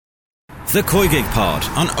The Koigig Pod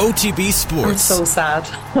on OTB Sports. I'm so sad.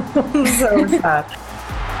 So sad.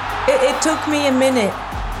 It took me a minute.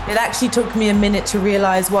 It actually took me a minute to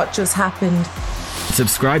realise what just happened.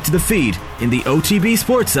 Subscribe to the feed in the OTB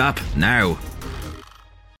Sports app now.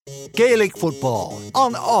 Gaelic football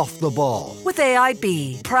on Off the Ball. With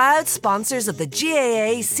AIB, proud sponsors of the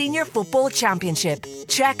GAA Senior Football Championship.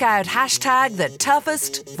 Check out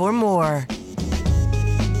 #TheToughest for more.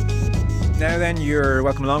 Now then, you're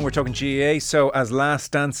welcome along. We're talking GAA. So as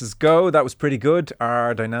last dances go, that was pretty good.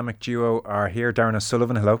 Our dynamic duo are here. Darran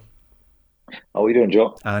O'Sullivan, hello. How are we doing,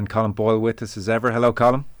 Joe? And Colm Boyle with us as ever. Hello,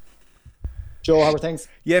 Colm. Joe, how are things?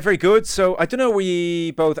 Yeah, very good. So I don't know, were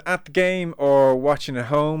you both at the game or watching at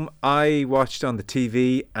home? I watched on the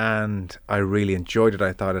TV and I really enjoyed it.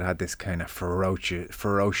 I thought it had this kind of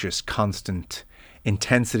ferocious, constant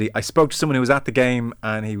intensity. I spoke to someone who was at the game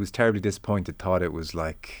and he was terribly disappointed, thought it was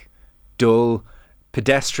like dull,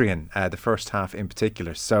 pedestrian, the first half in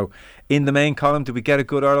particular. So in the main column, did we get a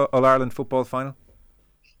good All-Ireland football final?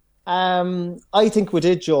 I think we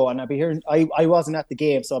did, Joe, and I'll be hearing. I wasn't at the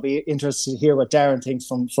game, so I'll be interested to hear what Darran thinks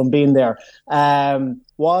from being there.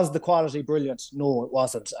 Was the quality brilliant? No, it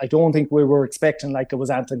wasn't. I don't think we were expecting like it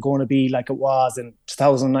was anything going to be like it was in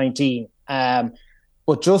 2019.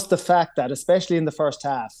 But just the fact that, especially in the first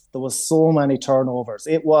half, there was so many turnovers.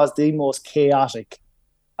 It was the most chaotic,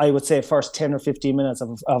 I would say, first 10 or 15 minutes of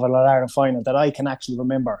an All-Ireland final that I can actually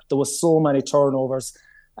remember. There was so many turnovers.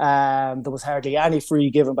 There was hardly any free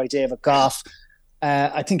given by David Goff.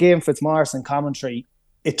 I think Ian Fitzmaurice in commentary,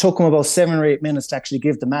 it took him about 7 or 8 minutes to actually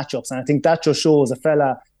give the matchups. And I think that just shows a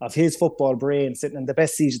fella of his football brain sitting in the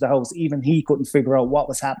best seat of the house. Even he couldn't figure out what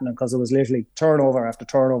was happening because it was literally turnover after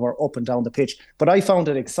turnover up and down the pitch. But I found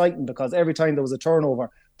it exciting because every time there was a turnover,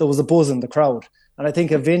 there was a buzz in the crowd. And I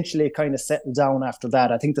think eventually it kind of settled down after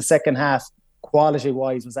that. I think the second half,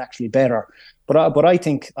 quality-wise, was actually better. But I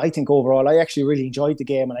think overall, I actually really enjoyed the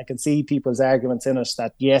game, and I can see people's arguments in it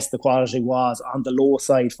that yes, the quality was on the low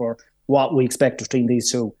side for what we expect between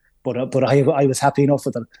these two. But I was happy enough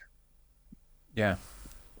with it. Yeah,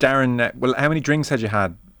 Darran. Well, how many drinks had you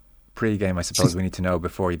had pre-game? I suppose we need to know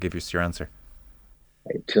before you give us your answer.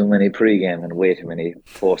 Too many pre-game and way too many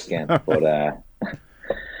post-game. But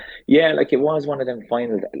yeah, like it was one of them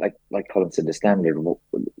finals. Like Colm said, the standard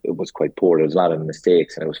it was quite poor. There was a lot of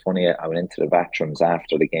mistakes, and it was funny. I went into the bathrooms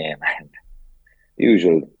after the game, and the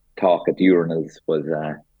usual talk at the urinals was,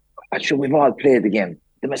 "I'm sure we've all played the game.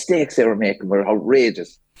 The mistakes they were making were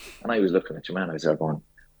outrageous." And I was looking at your man. I was there going,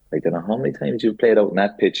 "I don't know how many times you've played out in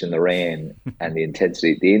that pitch in the rain, and the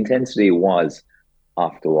intensity. The intensity was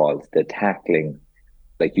off the walls. The tackling,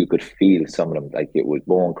 like you could feel some of them, like it was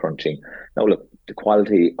bone crunching. Now look." The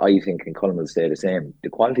quality, I think, and Colm will say the same. The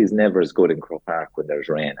quality is never as good in Croke Park when there's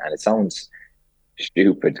rain. And it sounds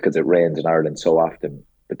stupid because it rains in Ireland so often.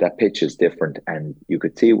 But that pitch is different. And you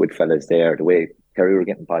could see with fellas there, the way Kerry were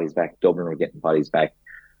getting bodies back, Dublin were getting bodies back.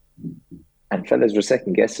 And fellas were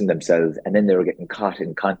second guessing themselves. And then they were getting caught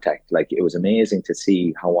in contact. Like it was amazing to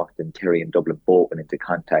see how often Kerry and Dublin both went into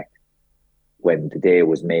contact when the day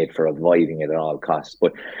was made for avoiding it at all costs.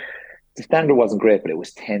 But the standard wasn't great, but it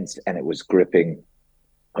was tense and it was gripping.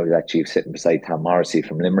 I was actually sitting beside Tom Morrissey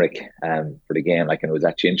from Limerick for the game, and it was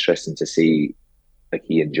actually interesting to see, like,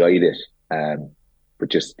 he enjoyed it, but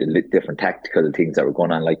just the different tactical things that were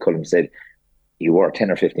going on. Like Colm said, you were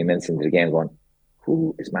 10 or 15 minutes into the game going,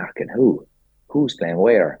 who is marking who? Who's playing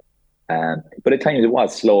where? But at times it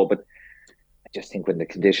was slow, but I just think when the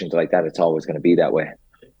conditions are like that, it's always going to be that way.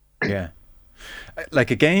 Yeah.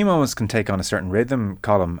 Like a game almost can take on a certain rhythm,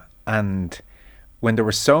 Colm. And when there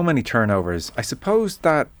were so many turnovers, I suppose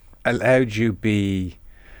that allowed you be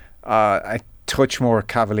a touch more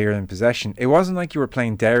cavalier in possession. It wasn't like you were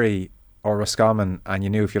playing Derry or Roscommon and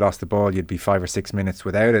you knew if you lost the ball you'd be 5 or 6 minutes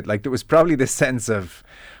without it. Like there was probably this sense of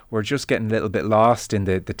we're just getting a little bit lost in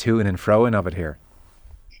the to-ing and fro-ing of it here.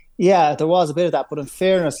 Yeah, there was a bit of that. But in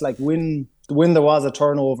fairness, like when there was a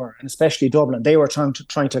turnover, and especially Dublin, they were trying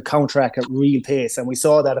to counteract at real pace, and we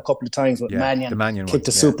saw that a couple of times with Mannion kicked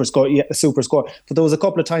a super score. But there was a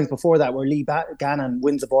couple of times before that where Lee Gannon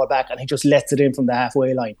wins the ball back and he just lets it in from the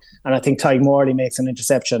halfway line, and I think Ty Morley makes an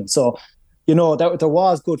interception. So you know, there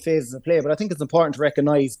was good phases of play, but I think it's important to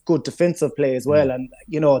recognise good defensive play as well. And,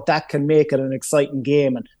 you know, that can make it an exciting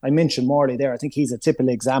game. And I mentioned Molloy there. I think he's a typical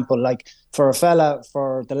example. Like, for a fella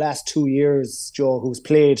for the last 2 years, Joe, who's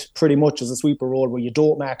played pretty much as a sweeper role where you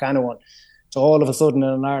don't mark anyone, to all of a sudden in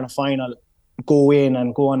an Ireland final, go in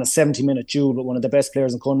and go on a 70-minute duel with one of the best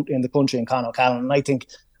players in the country in Conor Callan. And I think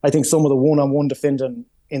some of the one-on-one defending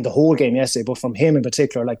in the whole game yesterday, but from him in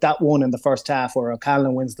particular, like that one in the first half where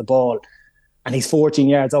Callan wins the ball, and he's 14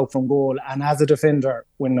 yards out from goal. And as a defender,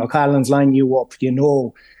 when O'Callaghan's lining you up,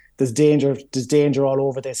 there's danger all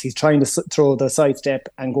over this. He's trying to throw the sidestep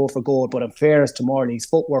and go for goal. But in fairness to Molloy, his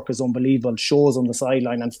footwork is unbelievable, shows on the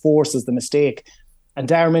sideline and forces the mistake. And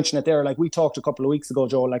Darran mentioned it there, like we talked a couple of weeks ago,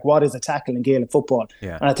 Joe, like what is a tackle in Gaelic football?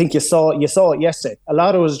 Yeah. And I think you saw it yesterday. A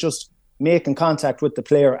lot of it was just making contact with the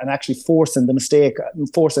player and actually forcing the mistake,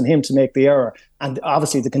 forcing him to make the error. And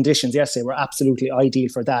obviously the conditions yesterday were absolutely ideal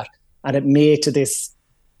for that. And it made to this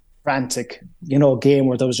frantic, game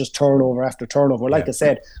where there was just turnover after turnover. Like I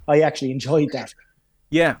said, I actually enjoyed that.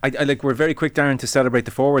 Yeah, I like. We're very quick, Darran, to celebrate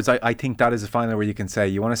the forwards. I think that is a final where you can say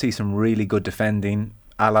you want to see some really good defending,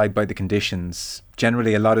 allied by the conditions.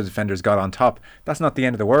 Generally, a lot of defenders got on top. That's not the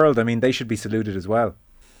end of the world. I mean, they should be saluted as well.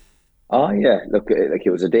 Oh yeah, look, like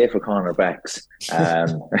it was a day for cornerbacks.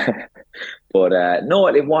 But no,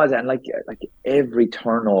 it was, and like every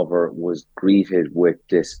turnover was greeted with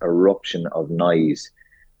this eruption of noise.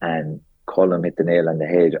 And Colm hit the nail on the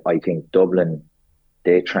head. I think Dublin,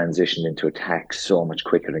 they transitioned into attack so much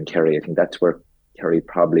quicker than Kerry. I think that's where Kerry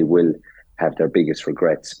probably will have their biggest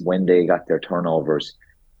regrets. When they got their turnovers,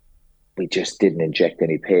 we just didn't inject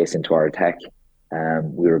any pace into our attack.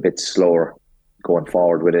 We were a bit slower going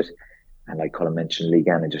forward with it. And like Colm mentioned, Lee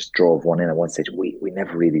Gannon just drove one in at one stage. We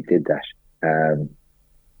never really did that.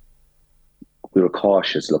 We were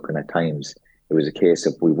cautious looking at times. It was a case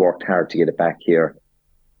of we worked hard to get it back here.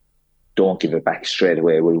 Don't give it back straight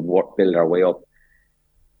away. We'll build our way up.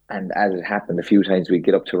 And as it happened a few times, we'd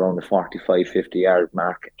get up to around the 45, 50-yard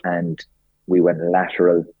mark and we went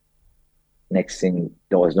lateral. Next thing,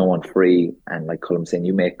 there was no one free. And like Colm saying,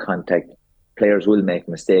 you make contact, players will make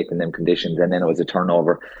a mistake in them conditions. And then it was a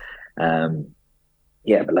turnover.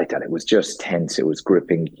 But like that, it was just tense. It was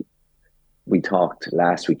gripping. We talked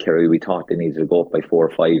last week, Kerry, we thought they needed to go up by 4 or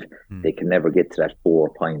 5. They could never get to that 4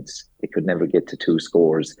 points. They could never get to 2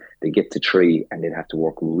 scores. They get to 3 and they'd have to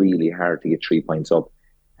work really hard to get 3 points up.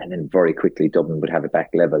 And then very quickly Dublin would have it back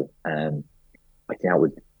level. I think that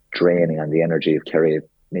was draining on the energy of Kerry,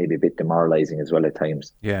 maybe a bit demoralising as well at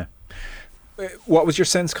times. Yeah. What was your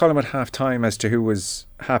sense, Colm, at half-time as to who was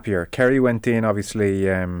happier? Kerry went in, obviously,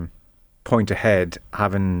 point ahead,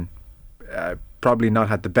 having probably not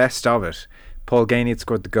had the best of it. Paul Ganey had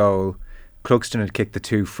scored the goal. Clugston had kicked the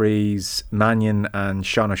 2 frees. Mannion and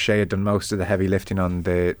Sean O'Shea had done most of the heavy lifting on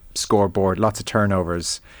the scoreboard. Lots of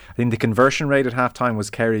turnovers. I think the conversion rate at half-time was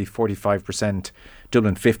Kerry 45%,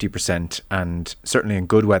 Dublin 50%, and certainly in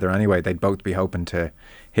good weather anyway, they'd both be hoping to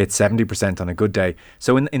hit 70% on a good day.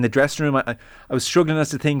 So in the dressing room, I was struggling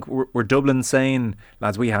as to think, were Dublin saying,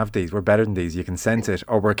 lads, we have these, we're better than these, you can sense it,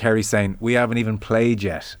 or were Kerry saying, we haven't even played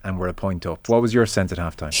yet and we're a point up? What was your sense at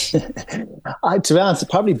half-time? To be honest,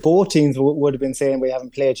 probably both teams would have been saying we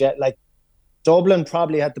haven't played yet. Like, Dublin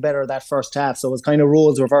probably had the better of that first half, so it was kind of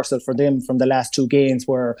roles reversal for them from the last 2 games,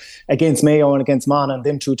 where against Mayo and against Monaghan,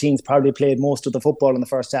 them 2 teams probably played most of the football in the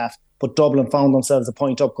first half, but Dublin found themselves a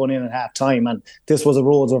point up going in at half time, and this was a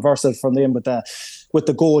roles reversal from them with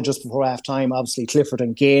the goal just before half time. Obviously Clifford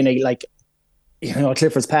and Ganey,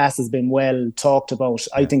 Clifford's pass has been well talked about.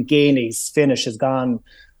 I think Ganey's finish has gone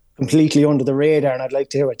completely under the radar, and I'd like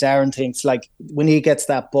to hear what Darran thinks. Like, when he gets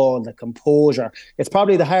that ball, the composure, it's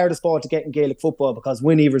probably the hardest ball to get in Gaelic football, because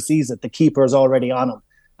when he receives it, the keeper is already on him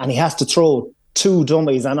and he has to throw 2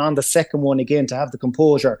 dummies, and on the second one again to have the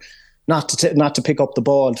composure not to pick up the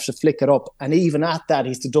ball, to flick it up, and even at that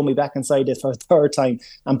he's to dummy back inside it for a 3rd time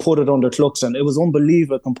and put it under Clugston. It was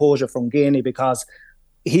unbelievable composure from Ganey, because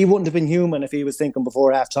he wouldn't have been human if he was thinking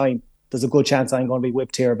before half time, there's a good chance I'm going to be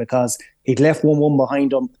whipped here, because he'd left 1-1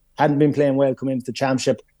 behind him, hadn't been playing well coming into the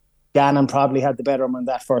championship. Gannon probably had the better one in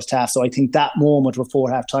that first half. So I think that moment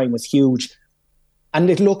before half time was huge. And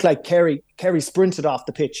it looked like Kerry sprinted off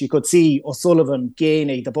the pitch. You could see O'Sullivan,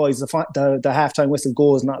 Ganey, the boys, the half-time whistle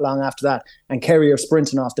goes not long after that, and Kerry are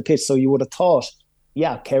sprinting off the pitch. So you would have thought,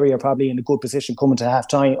 yeah, Kerry are probably in a good position coming to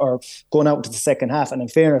half-time or going out into the second half. And in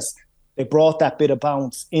fairness, they brought that bit of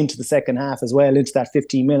bounce into the second half as well, into that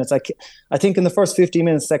 15 minutes. I think in the first 15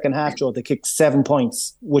 minutes, second half, Joe, they kicked 7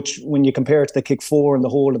 points, which when you compare it to the kick 4 in the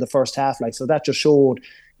whole of the first half, so that just showed,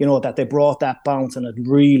 that they brought that bounce, and it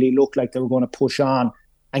really looked like they were going to push on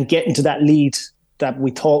and get into that lead that we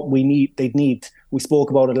thought they'd need. We spoke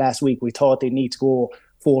about it last week. We thought they'd need to go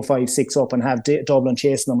 4, 5, 6 up and have Dublin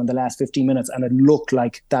chasing them in the last 15 minutes, and it looked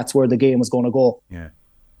like that's where the game was going to go. Yeah.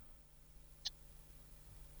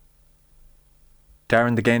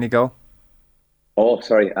 Darran, the Ganey goal? Oh,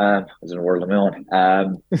 sorry. I was in a world of my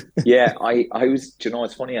own. Yeah, I was,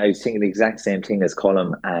 it's funny, I was thinking the exact same thing as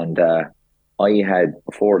Colm, and I had,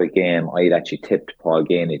 before the game, I had actually tipped Paul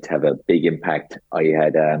Gainey to have a big impact. I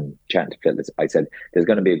had chatting to Phil. I said, there's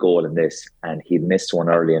going to be a goal in this, and he missed one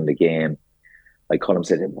early in the game. Like Colm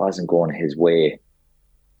said, it wasn't going his way.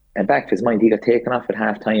 And back to his mind, he got taken off at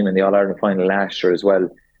half-time in the All-Ireland final last year as well.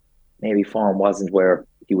 Maybe form wasn't where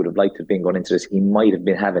he would have liked to have been going into this. He might have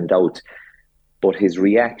been having doubt. But his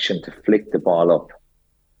reaction to flick the ball up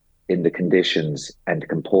in the conditions and to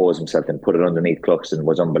compose himself and put it underneath Cluxton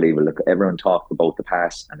was unbelievable. Look, everyone talked about the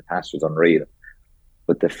pass, and the pass was unreal.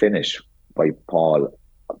 But the finish by Paul,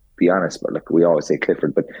 be honest, but look, we always say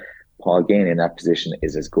Clifford, but Paul Gainey in that position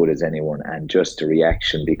is as good as anyone. And just the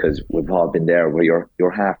reaction, because we've all been there where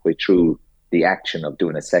you're halfway through the action of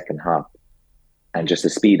doing a second hop, and just the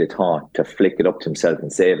speed of thought to flick it up to himself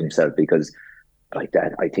and save himself, because like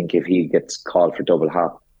that, I think if he gets called for double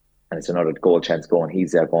hop and it's another goal chance going,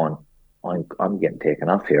 he's there going, I'm getting taken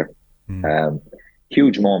off here.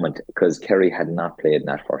 Huge moment, because Kerry had not played in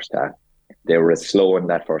that first half. They were as slow in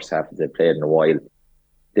that first half as they played in a while.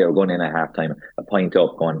 They were going in at half time, a point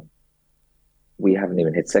up, going, we haven't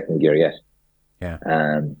even hit second gear yet. Yeah.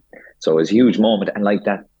 So it was a huge moment, and like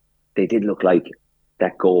that, they did look like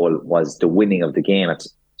that goal was the winning of the game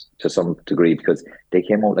to some degree, because they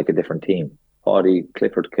came out like a different team. Paddy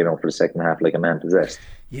Clifford came out for the second half like a man possessed.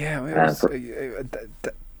 Yeah,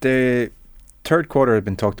 the third quarter had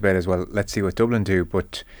been talked about as well. Let's see what Dublin do.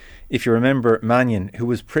 But if you remember, Mannion, who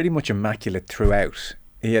was pretty much immaculate throughout,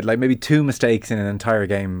 he had like maybe 2 mistakes in an entire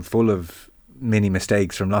game full of mini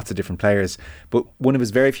mistakes from lots of different players. But one of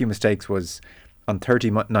his very few mistakes was on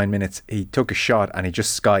 39 minutes, he took a shot and he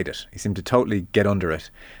just skied it. He seemed to totally get under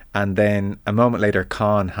it. And then a moment later,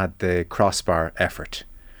 Con had the crossbar effort.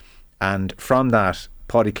 And from that,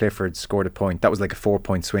 Paddy Clifford scored a point. That was like a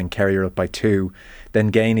 4-point swing. Kerry are up by 2.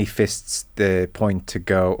 Then Gainey fists the point to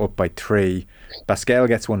go up by 3. Pascal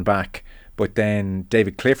gets one back, but then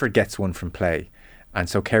David Clifford gets one from play. And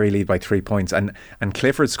so Kerry lead by 3 points. And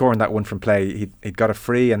Clifford scoring that one from play, he'd got a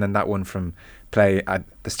free, and then that one from play at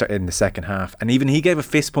the start in the second half. And even he gave a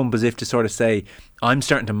fist pump as if to sort of say, I'm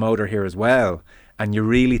starting to motor here as well. And you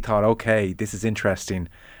really thought, okay, this is interesting.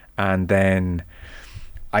 And then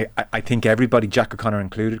I think everybody, Jack O'Connor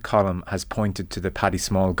included, Colm, has pointed to the Paddy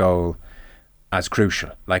Small goal as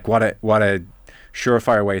crucial. Like what a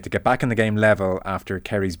surefire way to get back in the game level after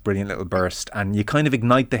Kerry's brilliant little burst, and you kind of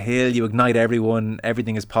ignite the hill, you ignite everyone,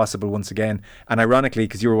 everything is possible once again. And ironically,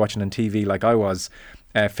 because you were watching on TV like I was,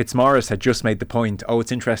 Fitzmaurice had just made the point,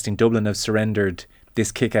 it's interesting, Dublin have surrendered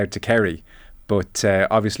this kick out to Kerry, but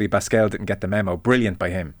obviously Pascal didn't get the memo. Brilliant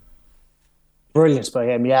by him. Brilliant by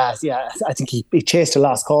him, yeah. I think he chased a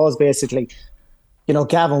lost cause, basically. You know,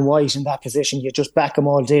 Gavin White in that position, you just back him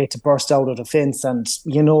all day to burst out of the fence. And,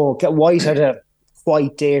 you know, White had a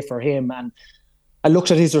quiet day for him. And I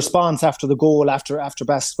looked at his response after the goal, after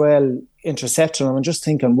Pascal intercepted him, and just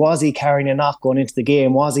thinking, was he carrying a knock going into the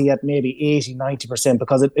game? Was he at maybe 80-90%?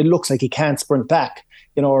 Because it looks like he can't sprint back,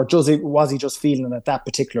 you know, or was he just feeling it at that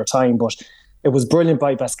particular time? But it was brilliant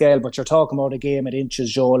by Pascal. But you're talking about a game at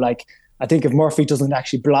inches, Joe. Like, I think if Murphy doesn't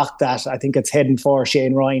actually block that, I think it's heading for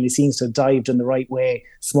Shane Ryan. He seems to have dived in the right way.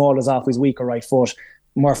 Small is off his weaker right foot.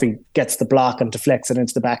 Murphy gets the block and deflects it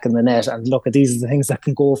into the back of the net. And look, these are the things that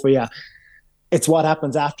can go for you. It's what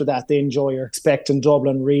happens after that then, Joe. You're expecting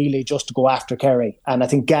Dublin really just to go after Kerry. And I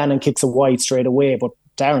think Gannon kicks a wide straight away. But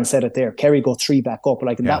Darran said it there. Kerry go 3 back up.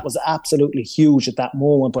 And that was absolutely huge at that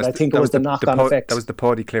moment. But I think it was the knock-on effect. That was the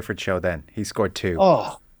Paddy Clifford show then. He scored 2.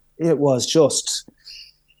 Oh, it was just...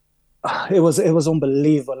 It was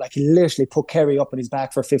unbelievable. Like, he literally put Kerry up on his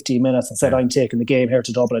back for 15 minutes and said, I'm taking the game here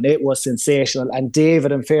to Dublin. It was sensational. And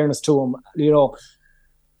David, in fairness to him, you know,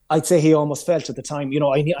 I'd say he almost felt at the time, you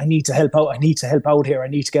know, I need to help out. I need to help out here. I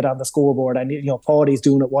need to get on the scoreboard. I need, you know, Paddy's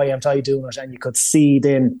doing it. Why aren't I doing it? And you could see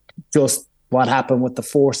then just what happened with the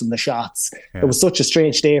force and the shots. Yeah. It was such a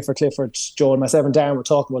strange day for Clifford. Joe and myself and Darran were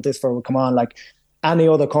talking about this before we come on. Like, any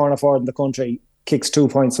other corner forward in the country kicks 2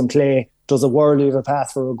 points from play, does a whirly of a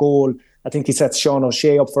pass for a goal. I think he sets Sean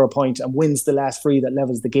O'Shea up for a point and wins the last free that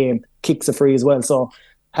levels the game, kicks a free as well. So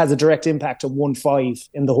has a direct impact on 1-5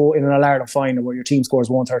 in an All-Ireland final where your team scores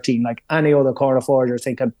 113. Like any other corner forward, you're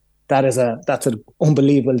thinking that's an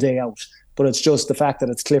unbelievable day out. But it's just the fact that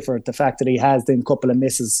it's Clifford, the fact that he has then a couple of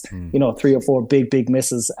misses, you know, 3 or 4 big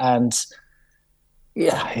misses. And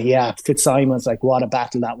Fitzsimon's, like, what a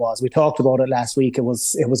battle that was. We talked about it last week. It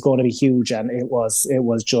was going to be huge, and it was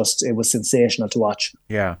sensational to watch.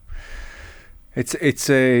 Yeah. It's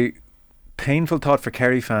a painful thought for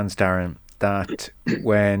Kerry fans, Darran, that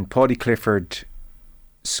when Paddy Clifford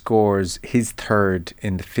scores his third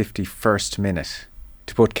in the 51st minute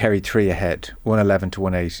to put Kerry 3 ahead, 111 to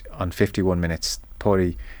 1-8 on 51 minutes.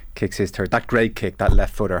 Pody kicks his third. That great kick, that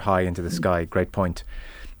left footer high into the sky, great point.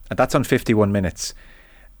 And that's on 51 minutes.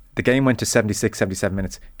 The game went to 76, 77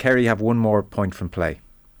 minutes. Kerry have one more point from play,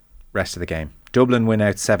 rest of the game. Dublin win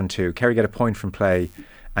out 7-2. Kerry get a point from play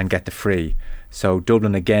and get the free. So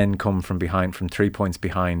Dublin again come from behind, from 3 points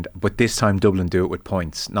behind, but this time Dublin do it with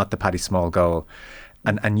points, not the Paddy Small goal.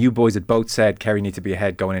 And you boys had both said Kerry need to be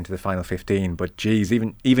ahead going into the final 15, but geez,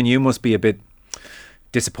 even you must be a bit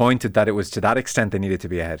disappointed that it was to that extent they needed to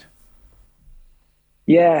be ahead.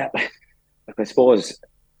 Yeah, I suppose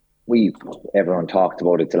everyone talked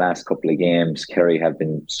about it the last couple of games. Kerry have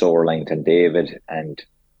been so reliant on David, and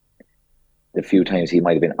the few times he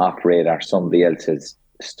might have been off radar, somebody else has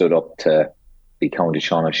stood up to be counted.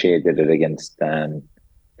 Sean O'Shea did it against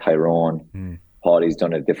Tyrone. Paudie's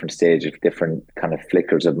done it at different stages, different kind of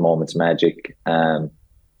flickers of moments magic. And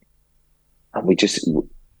we just,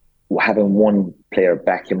 having one player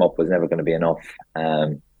back him up was never going to be enough.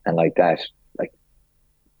 And like that, like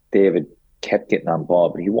David kept getting on ball,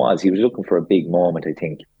 but he was looking for a big moment. I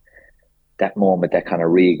think that moment that kind of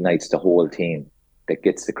reignites the whole team, that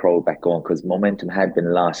gets the crowd back going, because momentum had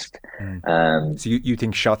been lost. So you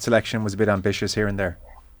think shot selection was a bit ambitious here and there?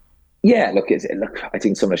 Yeah, look, I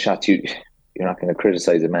think some of the shots you're not going to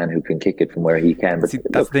criticise a man who can kick it from where he can. But see,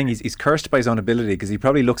 that's the thing, he's cursed by his own ability, because he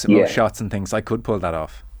probably looks at most shots and thinks, I could pull that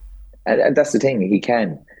off. And that's the thing, he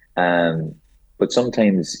can. But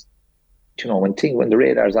sometimes, when the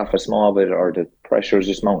radar's off a small bit or the pressure is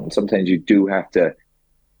just mounting, sometimes you do have to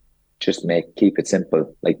just keep it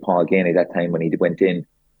simple. Like Paul Gainey that time when he went in,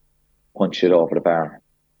 punch it over the bar.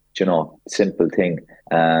 Simple thing.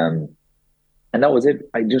 And that was it.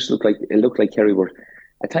 It looked like Kerry were,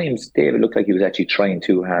 at times David looked like he was actually trying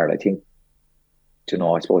too hard. I think,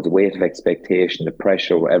 I suppose the weight of expectation, the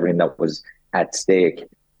pressure, everything that was at stake,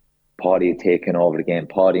 Paddy had taken over the game.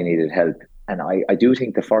 Paddy needed help. And I do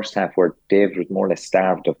think the first half where David was more or less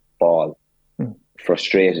starved of ball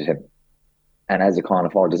frustrated him. And as a corner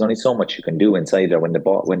forward, there's only so much you can do inside there when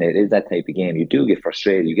it is that type of game. You do get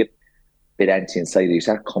frustrated, you get a bit antsy inside, you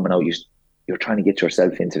start coming out, you're trying to get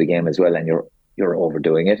yourself into the game as well, and you're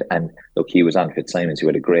overdoing it. And look, he was on Fitzsimons, who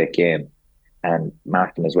had a great game, and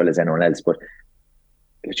Martin as well as anyone else, but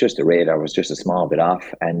it was just the radar was just a small bit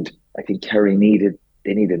off, and I think Kerry needed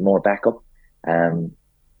more backup.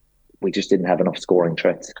 We just didn't have enough scoring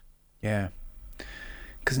threats. Yeah,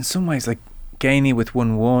 because in some ways, like Gainey with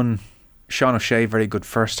 1-1, Sean O'Shea very good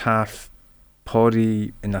first half,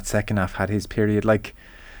 Pody in that second half had his period, like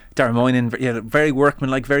Darran Moynihan, very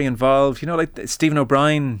workmanlike, very involved, like Stephen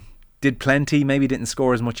O'Brien did plenty, maybe didn't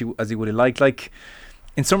score as much as he would have liked. Like,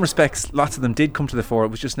 in some respects, lots of them did come to the fore. It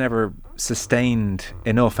was just never sustained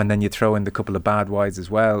enough, and then you throw in the couple of bad wides as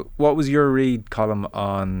well. What was your read, Colm,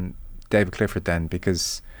 on David Clifford then?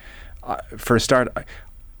 Because for a start,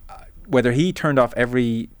 whether he turned off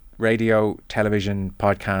every radio, television,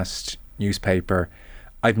 podcast, newspaper,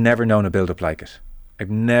 I've never known a build-up like it. I've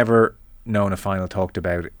never known a final talked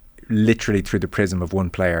about literally through the prism of one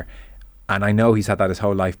player. And I know he's had that his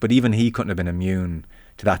whole life, but even he couldn't have been immune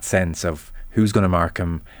to that sense of who's going to mark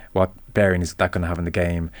him, what bearing is that going to have in the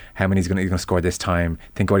game, how many he's going to score this time,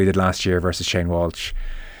 think what he did last year versus Shane Walsh.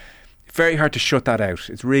 Very hard to shut that out.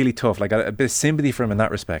 It's really tough. Like a bit of sympathy for him in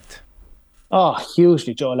that respect. Oh,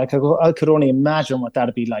 hugely, Joe. Like I could only imagine what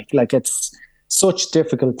that'd be like. Like, it's such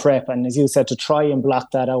difficult prep, and as you said, to try and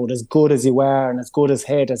block that out, as good as you were and as good as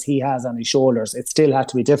head as he has on his shoulders, it still had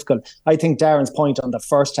to be difficult. I think Darren's point on the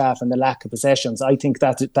first half and the lack of possessions, I think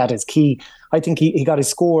that is key. I think he got his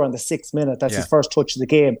score on the 6th minute. That's his first touch of the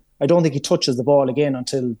game. I don't think he touches the ball again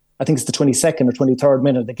until I think it's the 22nd or 23rd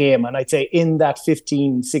minute of the game. And I'd say in that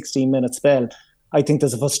 15, 16 minute spell, I think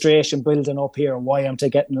there's a frustration building up here. Why am I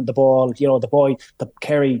getting the ball? The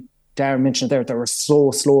Kerry, Darran mentioned there were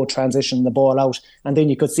so slow transitioning the ball out, and then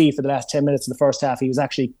you could see for the last 10 minutes of the first half he was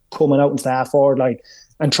actually coming out into the half forward line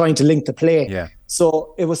and trying to link the play. Yeah.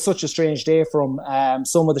 So it was such a strange day for him.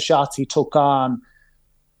 Some of the shots he took on,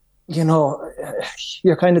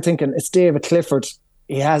 you're kind of thinking it's David Clifford.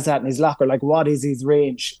 He has that in his locker. Like, what is his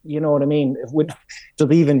range? You know what I mean?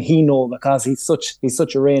 Does even he know, because he's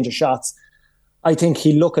such a range of shots. I think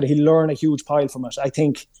he'll learn a huge pile from it. I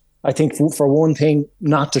think for one thing,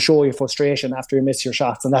 not to show your frustration after you miss your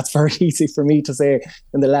shots, and that's very easy for me to say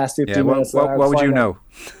in the last 15 minutes. What would you know?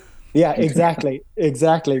 Yeah, exactly.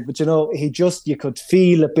 But you could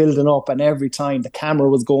feel it building up, and every time the camera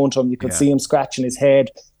was going to him, you could see him scratching his head,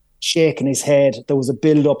 shaking his head. There was a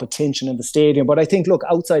build-up of tension in the stadium. But I think, look,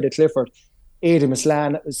 outside of Clifford, Aidan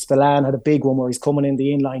Spillane had a big one where he's coming in the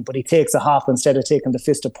inline, but he takes a hop instead of taking the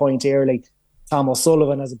fist of point early. Tom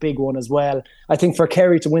O'Sullivan as a big one as well. I think for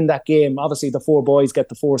Kerry to win that game, obviously the 4 boys get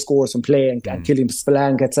the 4 scores from play, and Killian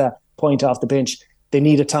Spillane gets a point off the bench. They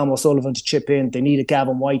needed Tom O'Sullivan to chip in. They needed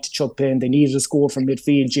Gavin White to chip in. They needed a score from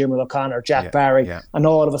midfield, Jim O'Connor, Jack Barry. Yeah. And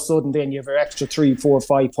all of a sudden then you have your extra 3, 4,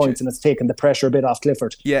 5 points, and it's taken the pressure a bit off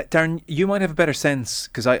Clifford. Yeah, Darren, you might have a better sense,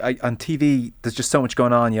 because I on TV there's just so much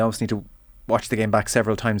going on. You almost need to watch the game back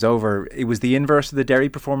several times over. It was the inverse of the Derry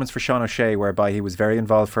performance for Sean O'Shea, whereby he was very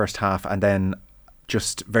involved first half and then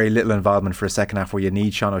just very little involvement for a second half where you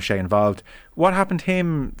need Sean O'Shea involved. What happened to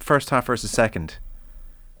him first half versus second?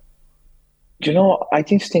 Do you know, I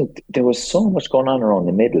just think there was so much going on around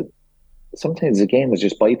the middle. Sometimes the game was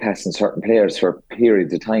just bypassing certain players for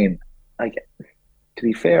periods of time. Like, to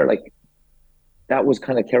be fair, like, that was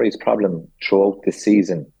kind of Kerry's problem throughout the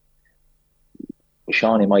season.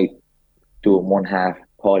 Shawnee might do it in one half,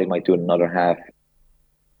 Paddy might do it in another half.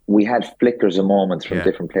 We had flickers of moments from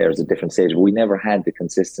different players at different stages. We never had the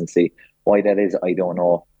consistency. Why that is, I don't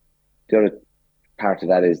know. The other part of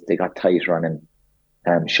that is they got tighter on him.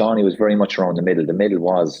 Shawnee was very much around the middle. The middle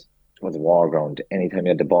was a war ground. Anytime you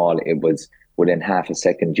had the ball, it was within half a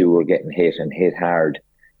second you were getting hit, and hit hard.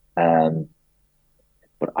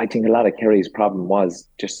 But I think a lot of Kerry's problem was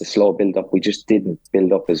just the slow build-up. We just didn't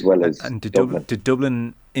build up as well as Dublin. Did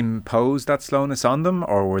Dublin impose that slowness on them,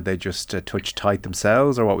 or were they just a touch tight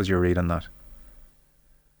themselves, or what was your read on that?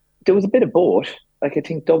 There was a bit of both. Like, I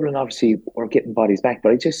think Dublin obviously were getting bodies back,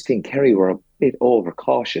 but I just think Kerry were a bit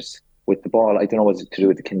overcautious with the ball. I don't know, was it to do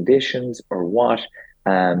with the conditions or what?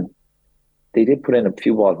 They did put in a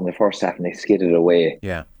few balls in the first half and they skidded away.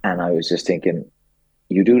 Yeah. And I was just thinking,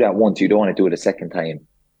 you do that once, you don't want to do it a second time.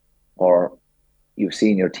 Or you've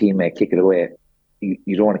seen your teammate kick it away.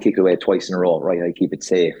 You don't want to kick it away twice in a row, right? I keep it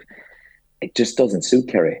safe. It just doesn't suit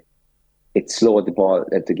Kerry. It slowed the ball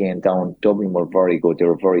at the game down. Dublin were very good. They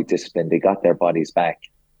were very disciplined. They got their bodies back.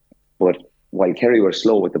 But while Kerry were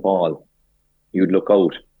slow with the ball, you'd look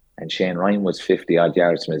out and Shane Ryan was 50 odd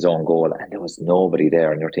yards from his own goal and there was nobody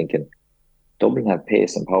there. And you're thinking, Dublin have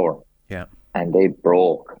pace and power. Yeah. And they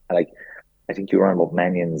broke. Like, I think you were on about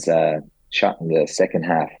Mannion's shot in the second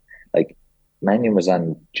half. Like, Mannion was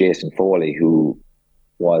on Jason Foley, who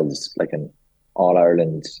was like an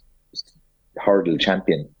All-Ireland hurdle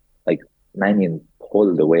champion. Like, Mannion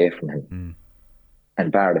pulled away from him.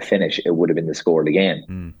 And bar the finish, it would have been the score of the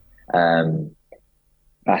game.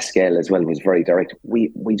 Pascal as well was very direct.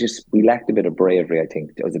 We lacked a bit of bravery, I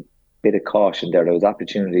think. There was a bit of caution there. There was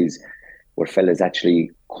opportunities where fellas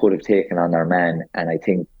actually could have taken on their man, and I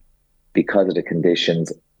think because of the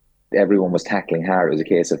conditions, everyone was tackling hard. It was a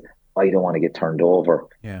case of, I don't want to get turned over.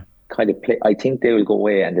 Yeah. Kind of play. I think they will go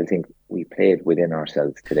away and they'll think we played within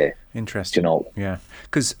ourselves today. Interesting. You know? Yeah.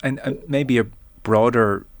 Because and maybe a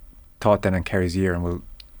broader thought then on Kerry's year, and we'll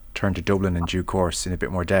turn to Dublin in due course in a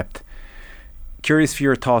bit more depth. Curious for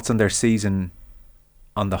your thoughts on their season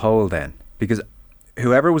on the whole then, because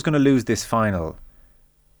whoever was going to lose this final,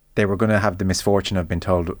 they were going to have the misfortune of being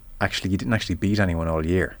told, actually, you didn't actually beat anyone all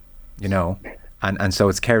year, you know, and so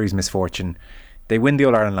it's Kerry's misfortune. They win the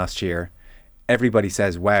All-Ireland last year. Everybody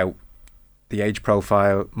says, wow, the age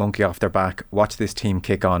profile, monkey off their back, watch this team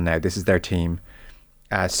kick on now, this is their team.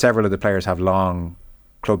 Several of the players have long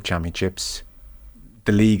club championships.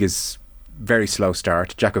 The league is very slow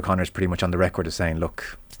start. Jack O'Connor's pretty much on the record of saying,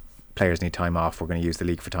 look, players need time off, we're going to use the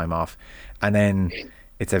league for time off. And then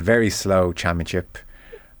it's a very slow championship,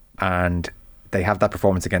 and they have that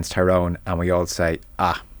performance against Tyrone, and we all say,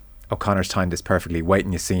 O'Connor's timed this perfectly, wait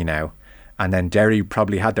and you see now. And then Derry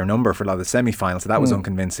probably had their number for a lot of the semi-finals, so that was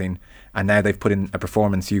unconvincing. And now they've put in a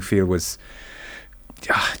performance you feel was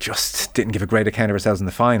just didn't give a great account of ourselves in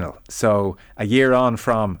the final. So a year on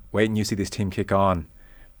from wait and you see this team kick on,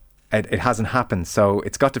 it hasn't happened. So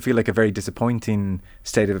it's got to feel like a very disappointing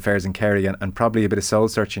state of affairs in Kerry, and probably a bit of soul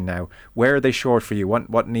searching now. Where are they short for you?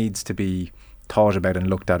 What needs to be thought about and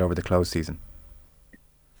looked at over the close season?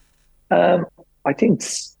 I think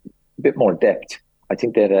it's a bit more depth. I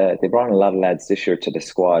think that they brought in a lot of lads this year to the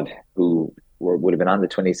squad who would have been on the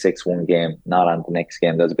 26 one game, not on the next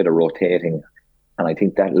game. There's a bit of rotating, and I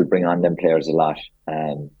think that will bring on them players a lot.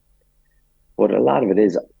 But a lot of it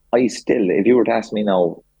is, if you were to ask me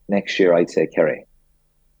now, next year, I'd say Kerry.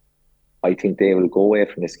 I think they will go away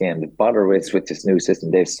from this game. The bother with this new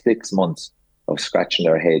system, they have 6 months of scratching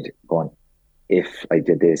their head going, if I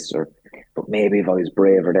did this, but maybe if I was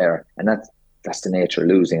braver there. And that's the nature of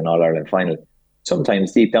losing an All-Ireland final.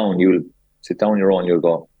 Sometimes deep down, you'll sit down your own, you'll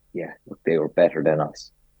go, yeah, look, they were better than us.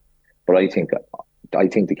 But I think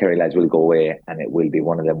the Kerry lads will go away, and it will be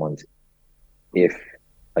one of them ones. If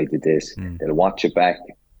I did this, they'll watch it back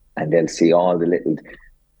and they'll see all the little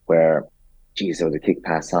where geez, there was a kick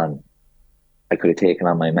pass on. I could have taken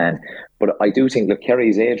on my man. But I do think, look,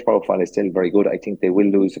 Kerry's age profile is still very good. I think they will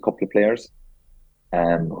lose a couple of players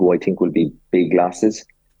who I think will be big losses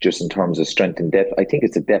just in terms of strength and depth. I think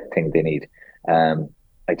it's a depth thing they need.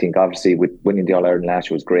 I think obviously with winning the All-Ireland last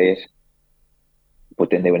year was great,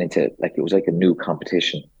 but then they went into, like, it was like a new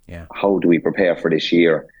competition. Yeah. How do we prepare for this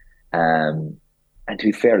year? And to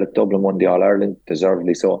be fair, like, Dublin won the All-Ireland,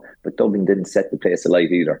 deservedly so, but Dublin didn't set the place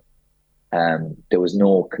alight either. There was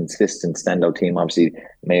no consistent standout team. Obviously,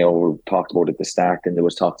 Mayo talked about it at the start, then there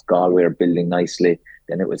was talks Galway are building nicely,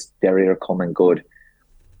 then it was Derry are coming good.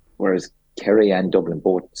 Whereas Kerry and Dublin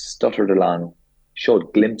both stuttered along,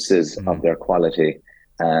 showed glimpses of their quality.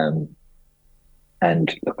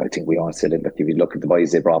 And look, I think we all said it. Look, if you look at the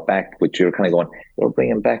boys they brought back, which you're kind of going, you're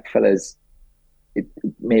bringing back fellas. It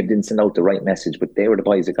maybe didn't send out the right message, but they were the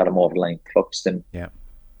boys that got him over the line. Cluxton,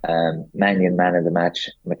 Mannion, man of the match.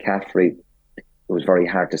 McCaffrey, it was very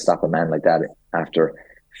hard to stop a man like that after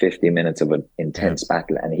 50 minutes of an intense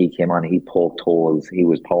battle. And he came on, he poked holes, he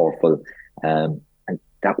was powerful. And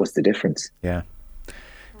that was the difference. Yeah.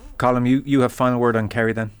 Colm, you have final word on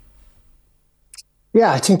Kerry then?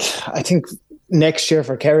 Yeah, I think next year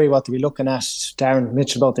for Kerry, what they'll be looking at, Darren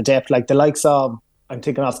mentioned about the depth, like the likes of, I'm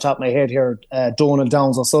thinking off the top of my head here, Donald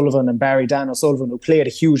Downs O'Sullivan and Barry Dan O'Sullivan, who played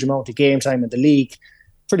a huge amount of game time in the league,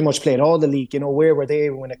 pretty much played all the league. You know, where were they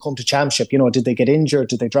when it come to championship? You know, did they get injured?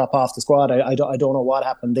 Did they drop off the squad? I don't know what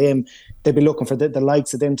happened to them. They'd be looking for the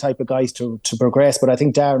likes of them type of guys to progress. But I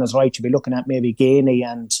think Darren is right. You'd be looking at maybe Gainey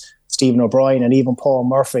and Stephen O'Brien and even Paul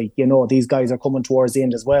Murphy. You know, these guys are coming towards the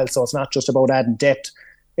end as well. So it's not just about adding depth,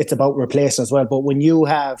 it's about replacing as well. But when you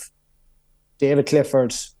have David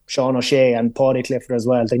Clifford, Sean O'Shea and Paddy Clifford as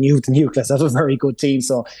well, the nucleus, that's a very good team.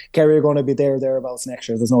 So Kerry are going to be thereabouts next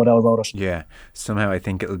year. There's no doubt about it. Yeah. Somehow I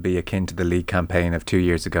think it'll be akin to the league campaign of 2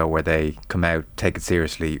 years ago, where they come out, take it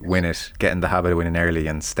seriously, win it, get in the habit of winning early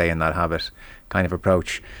and stay in that habit kind of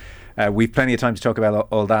approach. We've plenty of time to talk about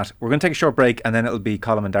all that. We're going to take a short break, and then it'll be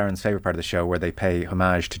Colm and Darren's favourite part of the show, where they pay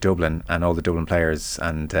homage to Dublin and all the Dublin players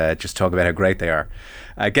and just talk about how great they are.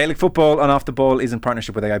 Gaelic Football on Off the Ball is in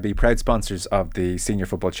partnership with AIB, proud sponsors of the Senior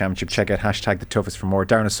Football Championship. Check out #TheToughest for more.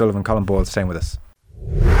 Darran O'Sullivan, Colm Boyle staying with us.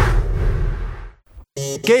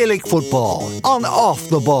 Gaelic Football on Off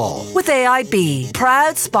the Ball. With AIB,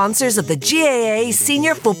 proud sponsors of the GAA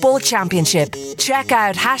Senior Football Championship. Check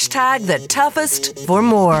out #TheToughest for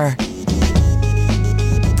more.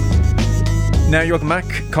 Now you're welcome back.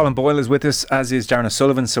 Colm Boyle is with us, as is Darran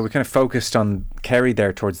O'Sullivan. So we kind of focused on Kerry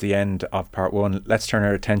there towards the end of part one. Let's turn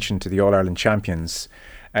our attention to the All-Ireland champions.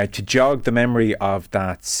 To jog the memory of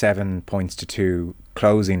that 7-2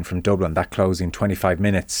 closing from Dublin, that closing 25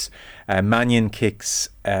 minutes, Mannion kicks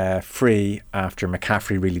free after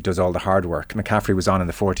McCaffrey really does all the hard work. McCaffrey was on in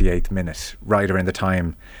the 48th minute, right around the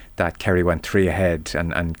time that Kerry went 3 ahead,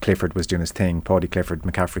 and Clifford was doing his thing. Paddy Clifford,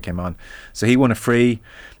 McCaffrey came on. So he won a free.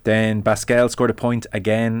 Then Basquel scored a point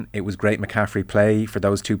again. It was great McCaffrey play for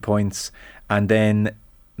those 2 points. And then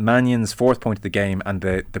Mannion's 4th point of the game, and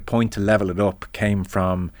the point to level it up, came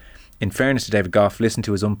from, in fairness to David Goff, listened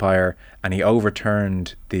to his umpire and he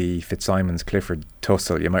overturned the Fitzsimons Clifford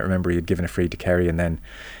tussle. You might remember he had given a free to Kerry and then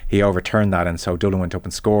he overturned that, and so Dublin went up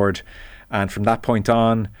and scored. And from that point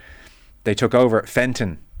on, they took over.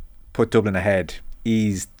 Fenton put Dublin ahead,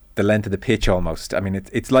 eased the length of the pitch almost. I mean,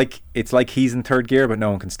 it's like he's in third gear, but no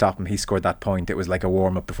one can stop him. He scored that point. It was like a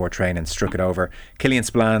warm-up before training, struck it over. Killian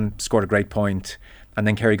Spillane scored a great point, and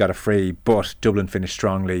then Kerry got a free, but Dublin finished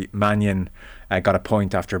strongly. Mannion got a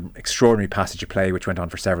point after extraordinary passage of play, which went on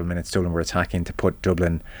for several minutes. Dublin were attacking to put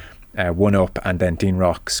Dublin 1 up, and then Dean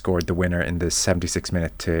Rock scored the winner in the 76th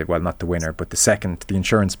minute to, well, not the winner, but the second, the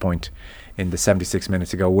insurance point in the 76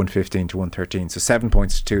 minutes to go, 115 to 113. So 7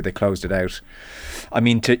 points to 2, they closed it out. I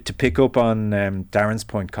mean, to pick up on Darren's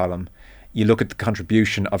point, Colm, you look at the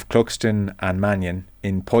contribution of Cluxton and Mannion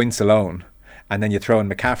in points alone, and then you throw in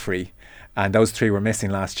McCaffrey, and those 3 were missing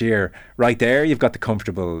last year. Right there, you've got the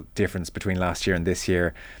comfortable difference between last year and this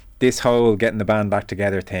year. This whole getting the band back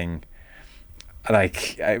together thing,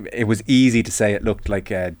 like, it was easy to say it looked like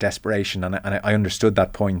desperation, and I understood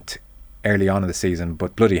that point early on in the season,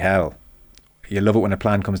 but bloody hell, you love it when a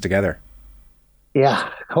plan comes together. Yeah,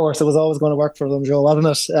 of course, it was always going to work for them, Joe, wasn't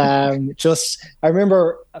it? I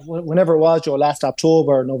remember whenever it was, Joe, last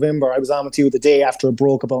October, November, I was on with you the day after it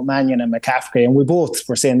broke about Mannion and McCaffrey, and we both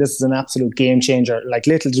were saying this is an absolute game changer. Like,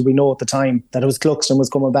 little did we know at the time that it was Cluxton was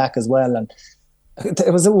coming back as well, and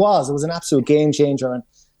it was an absolute game changer. And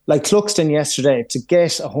like Cluxton yesterday, to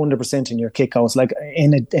get 100% in your kickouts, like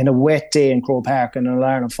in a wet day in Croke Park in an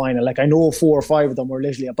Ireland final, like I know 4 or 5 of them were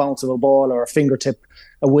literally a bounce of a ball or a fingertip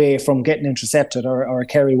away from getting intercepted or a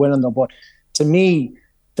Kerry winning them. But to me,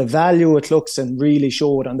 the value at Cluxton really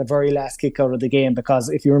showed on the very last kick out of the game, because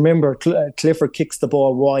if you remember, Clifford kicks the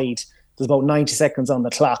ball wide. There's about 90 seconds on the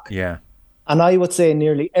clock. Yeah. And I would say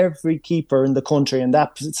nearly every keeper in the country in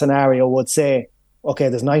that scenario would say, okay,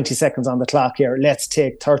 there's 90 seconds on the clock here. Let's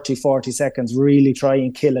take 30, 40 seconds, really try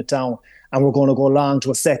and kill it down. And we're going to go long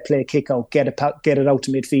to a set play kick out, get it out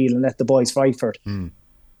to midfield and let the boys fight for it.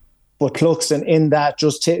 But Cluxton in that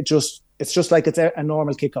it's just like it's a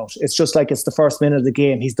normal kick out. It's just like it's the first minute of the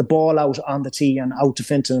game. He's the ball out on the tee and out to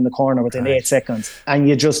Finton in the corner within 8 seconds. And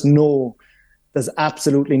you just know there's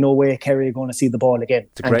absolutely no way Kerry are going to see the ball again.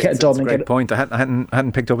 It's a great point. I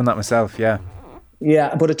hadn't picked up on that myself, yeah.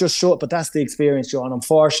 Yeah, but it just showed. But that's the experience, John.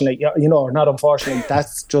 Unfortunately, or not unfortunately,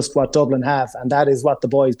 that's just what Dublin have, and that is what the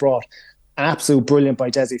boys brought. An absolute brilliant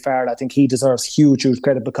by Desi Farrell. I think he deserves huge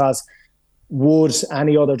credit, because would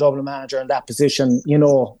any other Dublin manager in that position,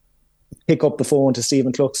 pick up the phone to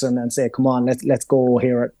Stephen Cluxton and say, "Come on, let's go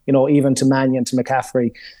here." Even to Mannion, to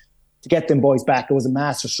McCaffrey, to get them boys back, it was a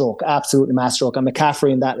masterstroke, absolutely masterstroke. And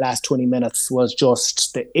McCaffrey in that last 20 minutes was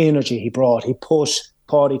just the energy he brought. He put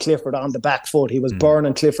Paddy Clifford on the back foot. He was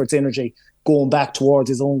burning Clifford's energy going back towards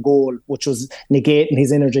his own goal, which was negating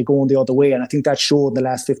his energy going the other way. And I think that showed the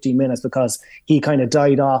last 15 minutes, because he kind of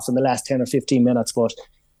died off in the last 10 or 15 minutes. But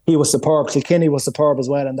he was superb. Kilkenny was superb as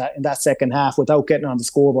well in that second half without getting on the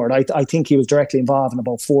scoreboard. I think he was directly involved in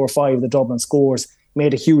about 4 or 5 of the Dublin scores.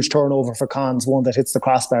 Made a huge turnover for Cons, one that hits the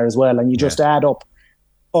crossbar as well. And you just add up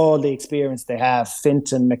all the experience they have.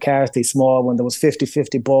 Finton, McCarthy, Small, when there was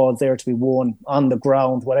 50-50 balls there to be won on the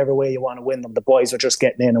ground, whatever way you want to win them, the boys are just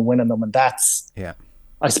getting in and winning them. And that's,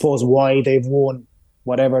 I suppose, why they've won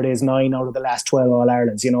whatever it is, 9 out of the last 12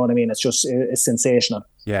 All-Irelands. You know what I mean? It's sensational.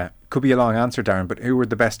 Yeah. Could be a long answer, Darren, but who were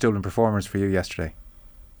the best Dublin performers for you yesterday?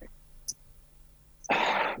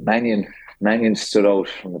 Mannion stood out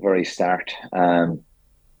from the very start. Cluxton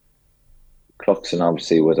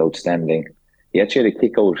obviously was outstanding. He actually had a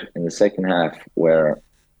kick out in the second half where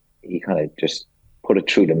he kind of just put it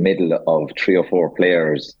through the middle of 3 or 4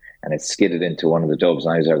 players and it skidded into one of the Dubs.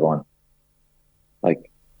 And I was there going, like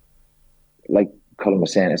Colm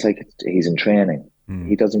was saying, it's like he's in training.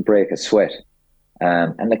 He doesn't break a sweat.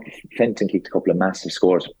 And like Fenton kicked a couple of massive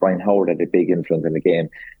scores. Brian Howard had a big influence in the game.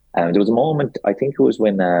 There was a moment, I think it was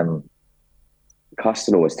when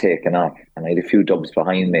Costello was taken off and I had a few Dubs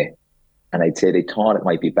behind me. And I'd say they thought it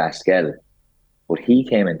might be Basquel. But he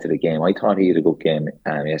came into the game. I thought he had a good game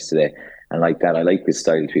yesterday. And like that, I like his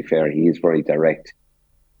style, to be fair. He is very direct.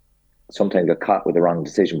 Sometimes got caught with the wrong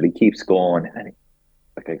decision, but he keeps going. And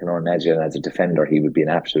I can imagine as a defender, he would be an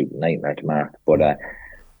absolute nightmare to mark. But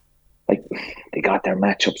they got their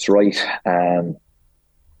matchups right. And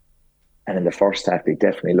in the first half, they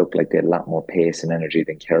definitely looked like they had a lot more pace and energy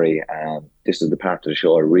than Kerry. This is the part of the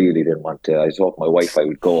show I really didn't want to. I was hoping my Wi-Fi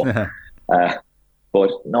would go.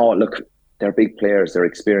 But no, look, they're big players, they're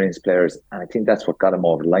experienced players, and I think that's what got them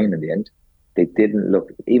over the line in the end. They didn't look,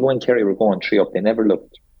 even when Kerry were going 3 up, they never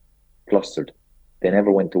looked flustered. They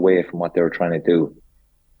never went away from what they were trying to do.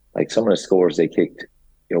 Like some of the scores they kicked,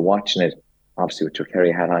 you're watching it, obviously with your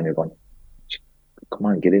Kerry hat on, you're going, come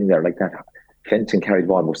on, get in there like that. Fenton carried the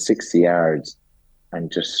ball about 60 yards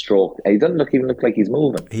and just stroked. He doesn't even look like he's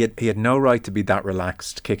moving. He had no right to be that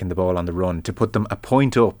relaxed kicking the ball on the run, to put them a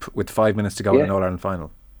point up with 5 minutes to go in an All-Ireland final.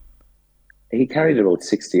 He carried it about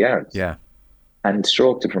 60 yards. Yeah. And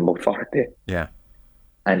stroked it from about 40. Yeah.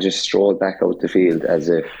 And just strolled back out the field as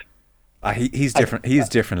if... He's different. He's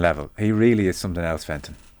different level. He really is something else,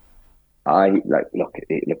 Fenton. Look,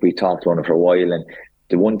 we talked about him for a while, and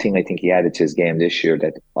the one thing I think he added to his game this year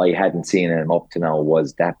that I hadn't seen in him up to now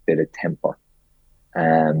was that bit of temper.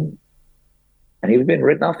 And he was being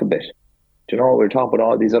written off a bit. Do you know, we were talking about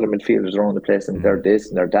all these other midfielders around the place and they're this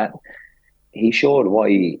and they're that. He showed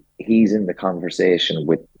why he's in the conversation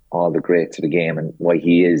with all the greats of the game and why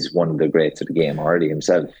he is one of the greats of the game already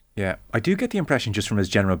himself. Yeah, I do get the impression just from his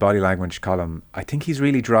general body language, Colm, I think he's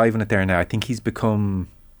really driving it there now. I think he's become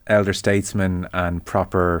elder statesman and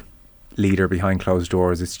proper leader behind closed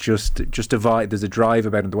doors. It's just a vibe. There's a drive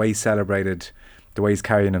about him, the way he's celebrated, the way he's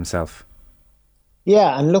carrying himself.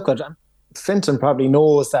 Yeah, and look at Fenton probably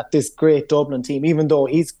knows that this great Dublin team, even though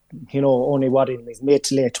he's, only in his mid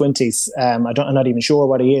to late 20s, I'm not even sure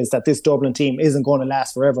what he is, that this Dublin team isn't going to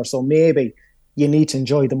last forever. So maybe you need to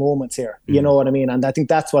enjoy the moments here. You know what I mean? And I think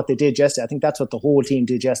that's what they did yesterday. I think that's what the whole team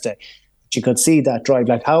did yesterday. you could see that drive,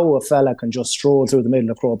 like how a fella can just stroll through the middle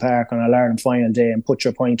of Croke Park on an Ireland final day and put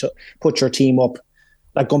your team up.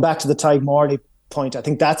 Like going back to the Tadhg Morley point, I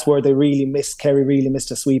think that's where Kerry really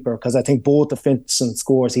missed a sweeper, because I think both the Finton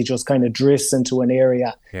scores, he just kind of drifts into an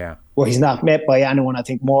area where he's not met by anyone. I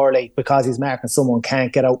think Morley, because he's marking someone,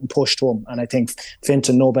 can't get out and push to him, and I think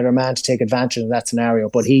Finton no better man to take advantage of that scenario.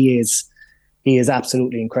 But he is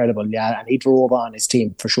absolutely incredible, and he drove on his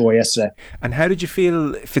team for sure yesterday. And how did you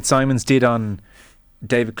feel Fitzsimons did on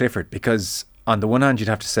David Clifford? Because on the one hand, you'd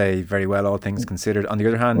have to say very well, all things considered. On the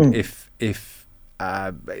other hand, if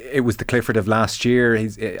it was the Clifford of last year,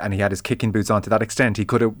 and he had his kicking boots on to that extent, he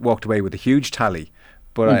could have walked away with a huge tally.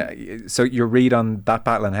 But so your read on that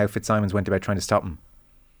battle and how Fitzsimons went about trying to stop him?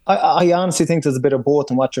 I honestly think there's a bit of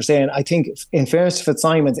both in what you're saying. I think, in fairness to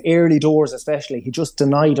Fitzsimons, early doors especially, he just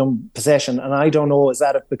denied him possession. And I don't know, is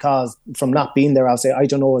that because, from not being there, I'll say, I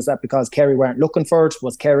don't know, is that because Kerry weren't looking for it?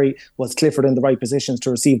 Was Clifford in the right positions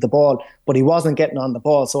to receive the ball? But he wasn't getting on the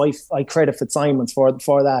ball. So I credit Fitzsimons for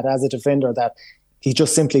that as a defender, that he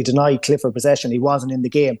just simply denied Clifford possession. He wasn't in the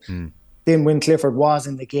game. Then when Clifford was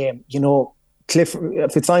in the game,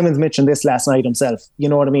 Fitzsimons mentioned this last night himself. You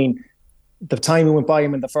know what I mean? The time he went by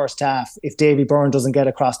him in the first half, if Davy Byrne doesn't get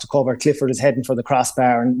across to cover, Clifford is heading for the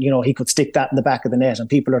crossbar, and he could stick that in the back of the net. And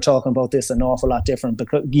people are talking about this an awful lot different,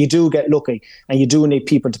 because you do get lucky and you do need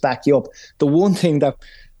people to back you up. The one thing that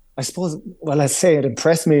I suppose, it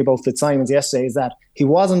impressed me about Fitzsimons yesterday is that he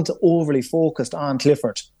wasn't overly focused on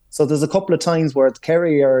Clifford. So there's a couple of times where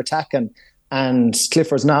Kerry are attacking and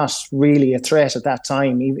Clifford's not really a threat at that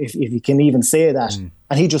time, if you can even say that.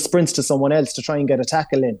 And he just sprints to someone else to try and get a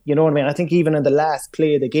tackle in. You know what I mean? I think even in the last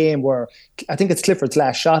play of the game, where I think it's Clifford's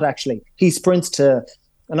last shot actually, he sprints to,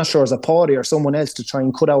 I'm not sure, it's a Paddy or someone else to try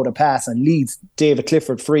and cut out a pass and leads David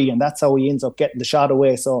Clifford free, and that's how he ends up getting the shot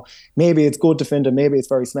away. So maybe it's good defending, maybe it's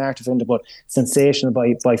very smart defending, but sensational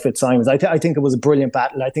by Fitzsimons. I think it was a brilliant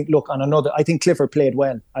battle. I think Clifford played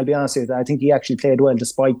well. I'll be honest with you. I think he actually played well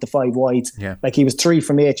despite the 5 wides. Yeah. Like, he was 3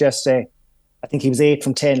 from 8 yesterday. I think he was 8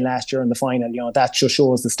 from 10 last year in the final. That just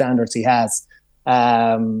shows the standards he has.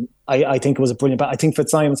 I think it was a brilliant battle. I think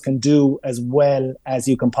Fitzsimons can do as well as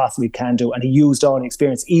you can possibly do, and he used all the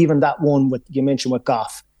experience. Even that one you mentioned with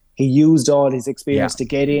Goff, he used all his experience to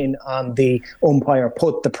get in on the umpire,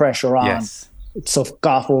 put the pressure on. Yes. So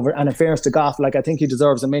Goff over, and in fairness to Goff, I think he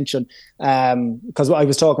deserves a mention, because I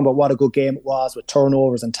was talking about what a good game it was with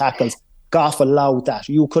turnovers and tackles. Goff allowed that.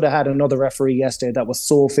 You could have had another referee yesterday that was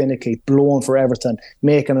so finicky, blowing for Everton,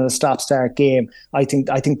 making it a stop-start game. I think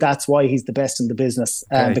that's why he's the best in the business,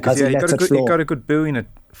 because he lets it flow. He got a good booing at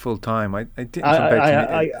full time. I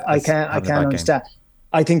can't understand.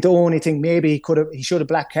 I think the only thing, maybe he should have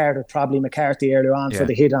black carded probably McCarthy earlier on for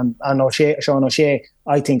the hit on Sean O'Shea.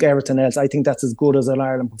 I think everything else, I think that's as good as an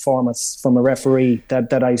Ireland performance from a referee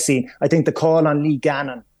that I've seen. I think the call on Lee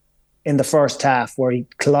Gannon in the first half, where he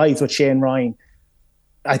collides with Shane Ryan,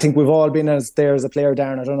 I think we've all been as a player,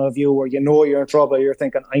 Darren. I don't know if you were, you're in trouble, you're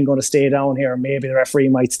thinking, I'm going to stay down here. Maybe the referee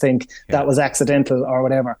might think that was accidental or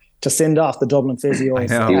whatever. To send off the Dublin physios,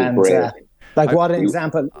 and what an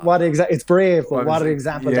example! It's brave, but what an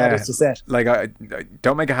example that is to set. I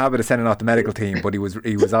don't make a habit of sending off the medical team, but he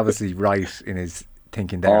was obviously right in his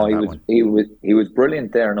thinking there. He was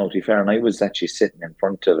brilliant there. No, to be fair, and I was actually sitting in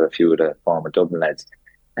front of a few of the former Dublin lads,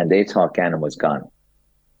 and they thought Gannon was gone.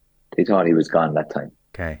 They thought he was gone that time.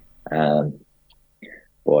 Okay.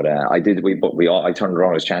 But I turned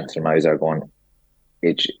around as chancellor, and I was there going,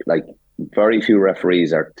 it's like very few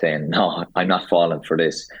referees are saying, no, I'm not falling for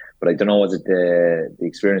this. But I don't know, was it the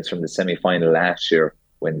experience from the semi-final last year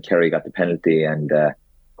when Kerry got the penalty and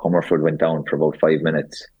Comerford went down for about 5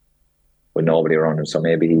 minutes with nobody around him. So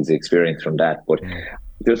maybe he's experienced from that. But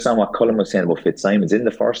just on what Colm was saying about Fitzsimons, in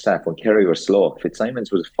the first half when Kerry were slow,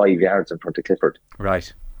 Fitzsimons was 5 yards in front of Clifford.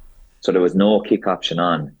 Right. So there was no kick option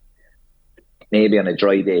on. Maybe on a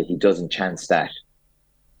dry day he doesn't chance that.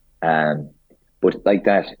 But like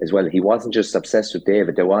that as well, he wasn't just obsessed with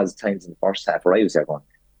David. There was times in the first half where I was there going,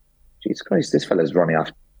 Jesus Christ, this fella's running off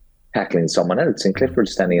tackling someone else, and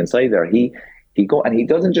Clifford's standing inside there. He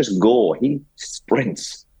doesn't just go, he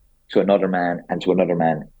sprints to another man and to another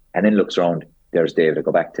man, and then looks around. There's David to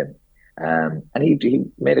go back to him. And he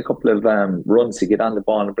made a couple of runs to get on the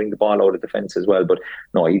ball and bring the ball out of defence as well. But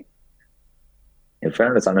no, in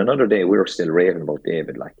fairness, on another day, we were still raving about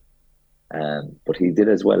David. But he did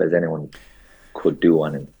as well as anyone could do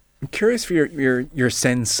on him. I'm curious for your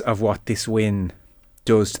sense of what this win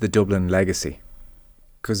does to the Dublin legacy.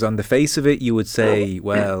 Because on the face of it, you would say,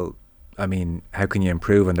 well, I mean, how can you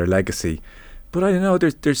improve on their legacy? But I don't know.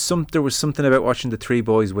 There was something about watching the three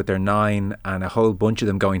boys with their 9 and a whole bunch of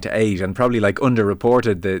them going to 8, and probably like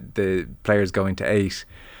underreported the players going to 8.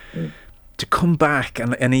 To come back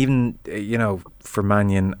and even for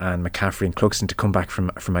Mannion and McCaffrey and Cluxton to come back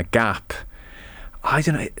from a gap, I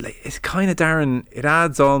don't know. It's kind of, Darran. It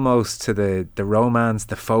adds almost to the romance,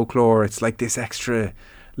 the folklore. It's like this extra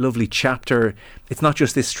lovely chapter. It's not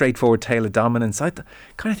just this straightforward tale of dominance. I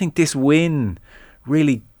kind of think this win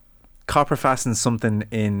really copper fastens something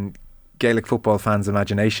in Gaelic football fans'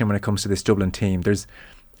 imagination when it comes to this Dublin team.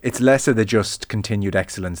 It's less of the just continued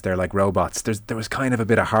excellence. They're like robots. There was kind of a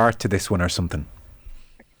bit of heart to this one or something.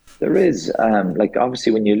 There is,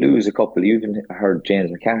 obviously when you lose a couple, you even heard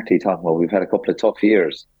James McCarthy talking about, we've had a couple of tough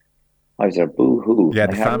years. I was there, boo-hoo. Yeah,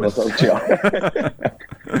 the famine.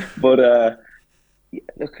 But,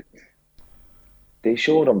 look, they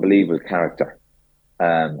showed unbelievable character.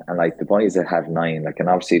 And like the boys that had 9, and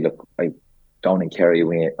obviously, look, down in Kerry,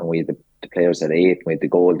 we had the players at 8, we had the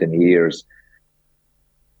golden years.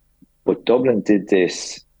 But Dublin did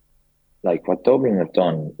this, what Dublin have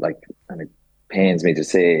done, and it pains me to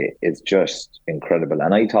say, it's just incredible.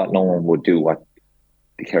 And I thought no one would do what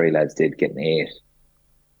the Kerry lads did, getting 8.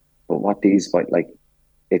 But what these,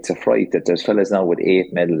 it's a fright that there's fellas now with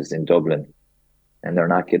 8 medals in Dublin, and they're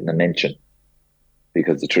not getting a mention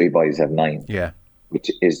because the 3 boys have 9. Yeah, which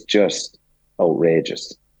is just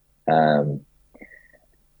outrageous. Look,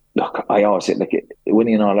 I always say,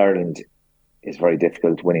 winning in All-Ireland is very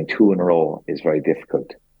difficult. Winning 2 in a row is very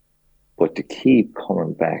difficult. But to keep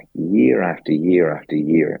coming back year after year after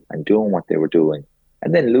year and doing what they were doing,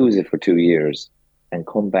 and then lose it for 2 years and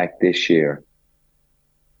come back this year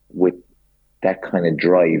with that kind of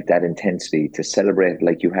drive, that intensity to celebrate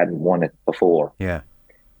like you hadn't won it before. Yeah.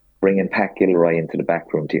 Bringing Pat Gilroy into the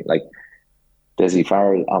backroom team. Dessie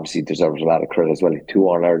Farrell obviously deserves a lot of credit as well. 2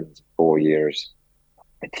 All-Irelands in 4 years.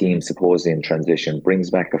 A team supposedly in transition,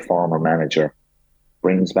 brings back a former manager,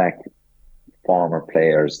 brings back former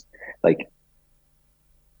players.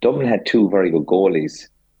 Dublin had 2 very good goalies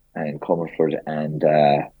in Comerford and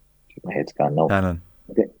my head's gone now. Darran.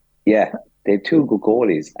 Yeah, they had 2 good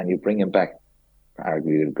goalies, and you bring them back,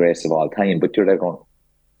 arguably the greatest of all time. But you're there going,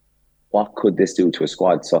 what could this do to a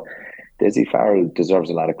squad? So Dessie Farrell deserves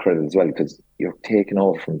a lot of credit as well, because you're taking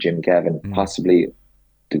over from Jim Gavin, possibly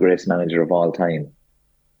the greatest manager of all time.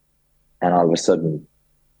 And all of a sudden,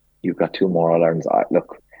 you've got 2 more All-Irelands.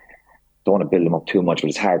 Look, don't want to build them up too much, but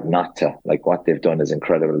it's hard not to. What they've done is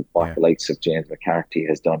incredible. What the likes of James McCarthy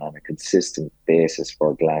has done on a consistent basis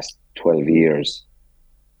for the last 12 years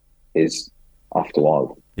is off the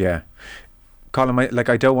wall. Yeah. Colm,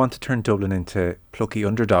 I don't want to turn Dublin into plucky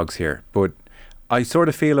underdogs here, but I sort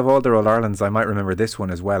of feel of all their All-Irelands, I might remember this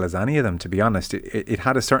one as well as any of them, to be honest. It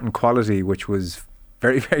had a certain quality which was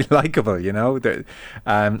very, very likeable,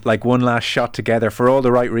 one last shot together for all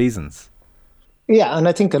the right reasons. Yeah, and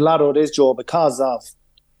I think a lot of it is, Joe, because of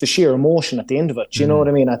the sheer emotion at the end of it. Do you know what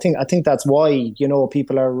I mean? I think that's why,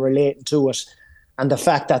 people are relating to it. And the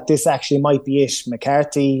fact that this actually might be it.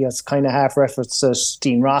 McCarthy has kind of half referenced it.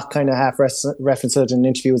 Dean Rock kind of half referenced it in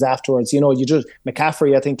interviews afterwards.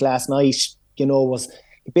 McCaffrey, I think last night, he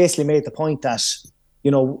basically made the point that,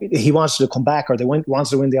 he wanted to come back, or they wanted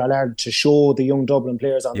to win the All-Ireland to show the young Dublin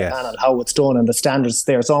players on the panel how it's done and the standards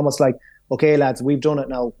there. It's almost like, okay, lads, we've done it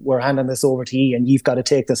now. We're handing this over to you, and you've got to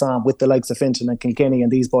take this on with the likes of Fintan and Kilkenny and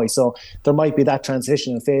these boys. So there might be that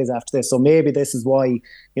transitional phase after this. So maybe this is why,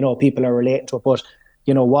 people are relating to it. But,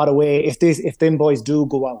 what a way, if them boys do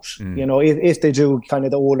go out, if they do, kind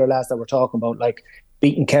of the older lads that we're talking about,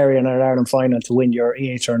 beating Kerry in an Ireland final to win your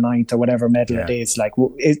 8th or 9th or whatever medal it is,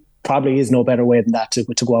 it probably is no better way than that to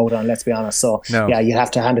go out on, let's be honest. So, you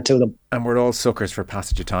have to hand it to them. And we're all suckers for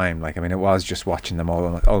passage of time. It was just watching them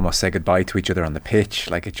all almost say goodbye to each other on the pitch.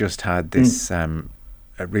 It just had this a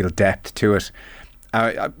real depth to it.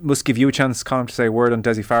 I must give you a chance, Colm, to say a word on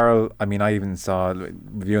Dessie Farrell. I even saw,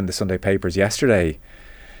 reviewing the Sunday papers yesterday,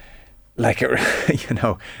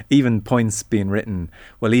 even points being written,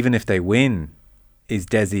 well, even if they win, is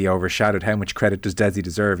Dessie overshadowed? How much credit does Dessie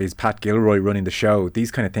deserve? Is Pat Gilroy running the show? These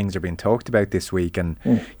kind of things are being talked about this week, and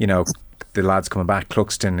the lads coming back.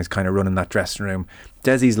 Cluxton is kind of running that dressing room.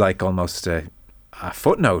 Dessie's almost a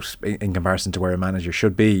footnote in comparison to where a manager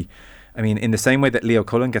should be. In the same way that Leo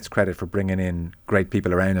Cullen gets credit for bringing in great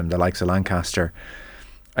people around him, the likes of Lancaster,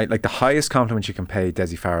 the highest compliment you can pay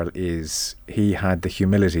Dessie Farrell is he had the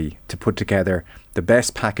humility to put together the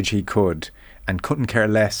best package he could and couldn't care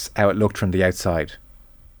less how it looked from the outside.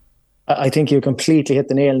 I think you completely hit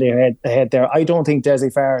the nail on the head there. I don't think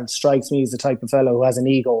Dessie Farrell strikes me as the type of fellow who has an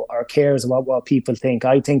ego or cares about what people think.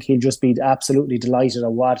 I think he'll just be absolutely delighted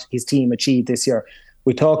at what his team achieved this year.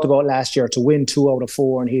 We talked about last year to win 2 out of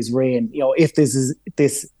 4 in his reign. You know, if this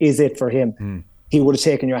is it for him, he would have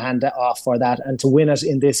taken your hand off for that. And to win it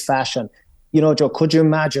in this fashion, you know, Joe, could you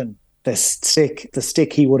imagine the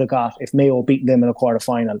stick he would have got if Mayo beat them in a quarter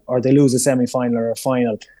final, or they lose a semi-final or a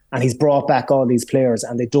final, and he's brought back all these players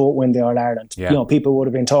and they don't win the All-Ireland. Yeah. You know, people would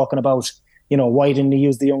have been talking about, you know, why didn't he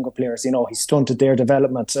use the younger players? You know, he stunted their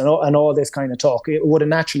development and all this kind of talk. It would have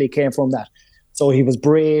naturally came from that. So he was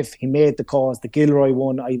brave. He made the cause. The Gilroy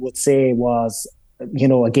one, I would say, was, you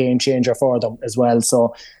know, a game changer for them as well.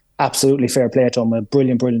 So absolutely fair play to him. A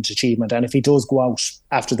brilliant achievement. And if he does go out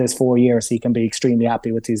after this 4 years, he can be extremely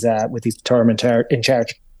happy with his term in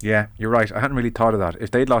charge. Yeah, you're right. I hadn't really thought of that.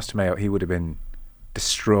 If they'd lost to Mayo, he would have been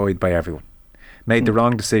destroyed by everyone. Made the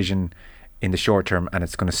wrong decision in the short term, and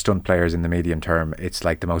it's going to stunt players in the medium term. It's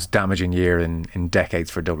like the most damaging year in decades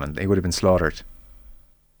for Dublin. He would have been slaughtered.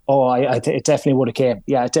 Oh, it definitely would have came.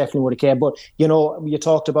 Yeah, it definitely would have came. But, you know, you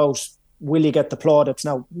talked about, will he get the plaudits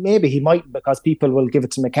now? Maybe he might, because people will give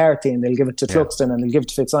it to McCarthy and they'll give it to Truxton and they'll give it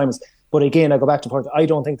to Fitzsimons. But again, I go back to point. I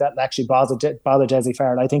don't think that actually bothered Dessie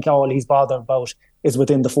Farrell. I think all he's bothered about is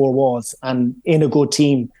within the 4 walls, and in a good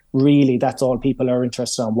team. Really, that's all people are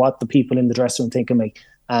interested in, what the people in the dressing room think of me.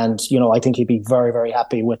 And, you know, I think he'd be very, very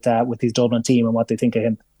happy with his Dublin team and what they think of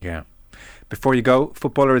him. Yeah. Before you go,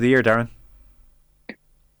 Footballer of the Year, Darran?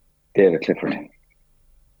 David Clifford.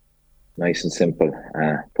 Nice and simple.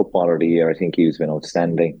 Footballer of the Year, I think he's been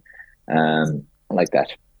outstanding. Like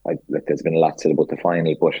that. There's been a lot said about the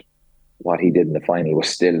final, but what he did in the final was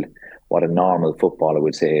still what a normal footballer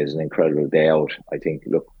would say is an incredible day out. I think,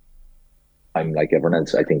 look, I'm like everyone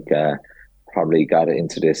else. I think probably got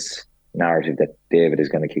into this narrative that David is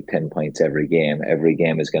going to kick 10 points every game. Every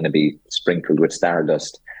game is going to be sprinkled with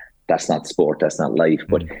stardust. That's not sport. That's not life.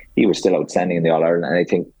 But he was still outstanding in the All-Ireland. And I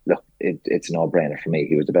think, look, it's a no-brainer for me.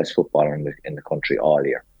 He was the best footballer in the country all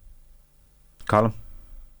year. Colm?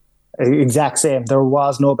 Exact same. There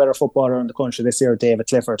was no better footballer in the country this year, David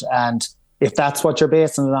Clifford. And if that's what you're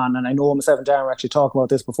basing it on, and I know myself and Darren were actually talking about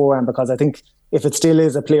this beforehand, because I think if it still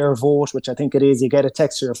is a player vote, which I think it is, you get a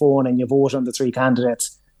text to your phone and you vote on the 3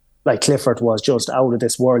 candidates. Like, Clifford was just out of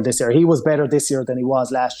this world this year. He was better this year than he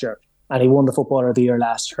was last year, and he won the Footballer of the Year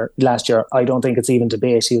last year. I don't think it's even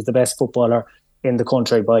debate. He was the best footballer in the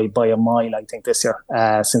country by a mile, I think, this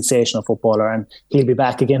year. Sensational footballer, and he'll be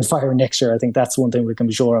back again firing next year. I think that's one thing we can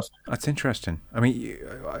be sure of. That's interesting. I mean,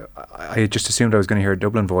 I just assumed I was going to hear a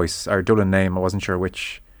Dublin voice or Dublin name. I wasn't sure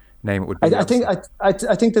which name it would be. I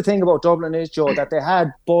think the thing about Dublin is, Joe, that they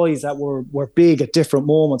had boys that were big at different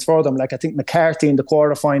moments for them. Like, I think McCarthy in the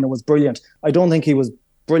quarter-final was brilliant. I don't think he was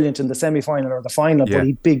brilliant in the semi-final or the final, but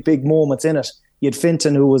he had big moments in it. You had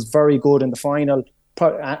Finton, who was very good in the final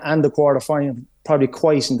and the quarter-final, probably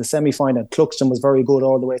quite in the semi-final. Cluxton was very good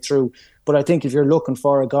all the way through. But I think if you're looking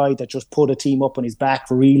for a guy that just put a team up on his back,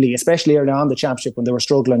 really, especially early on the championship when they were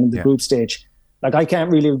struggling in the group stage, like, I can't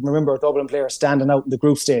really remember a Dublin player standing out in the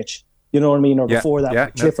group stage, you know what I mean, or before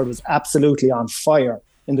that. Clifford was absolutely on fire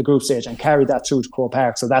in the group stage and carried that through to Croke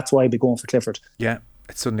Park, so that's why I'd be going for Clifford. Yeah,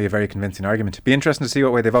 it's suddenly a very convincing argument. It'd be interesting to see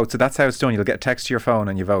what way they vote. So that's how it's done. You'll get a text to your phone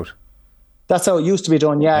and you vote. That's how it used to be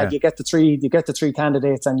done. Yeah. You get the three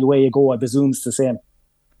candidates and away you go. I presume it's the same.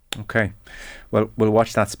 Okay, well, we'll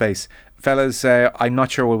watch that space, fellas. I'm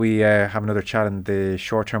not sure will we have another chat in the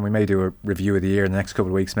short term. We may do a review of the year in the next couple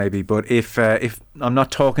of weeks, maybe. But if I'm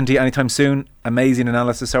not talking to you anytime soon, amazing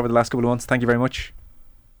analysis over the last couple of months. Thank you very much.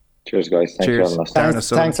 Cheers, guys. Thanks for having us. Darran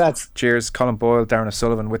O'Sullivan. Thanks, lads. Cheers. Colm Boyle, Darran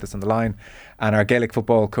O'Sullivan with us on the line. And our Gaelic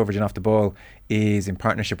football coverage and Off the Ball is in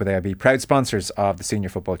partnership with AIB, proud sponsors of the Senior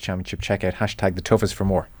Football Championship. Check out #TheToughest for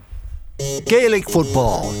more. Gaelic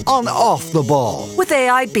football on Off the Ball with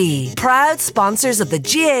AIB, proud sponsors of the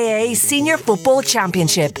GAA Senior Football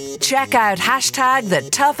Championship. Check out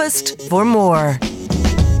 #TheToughest for more.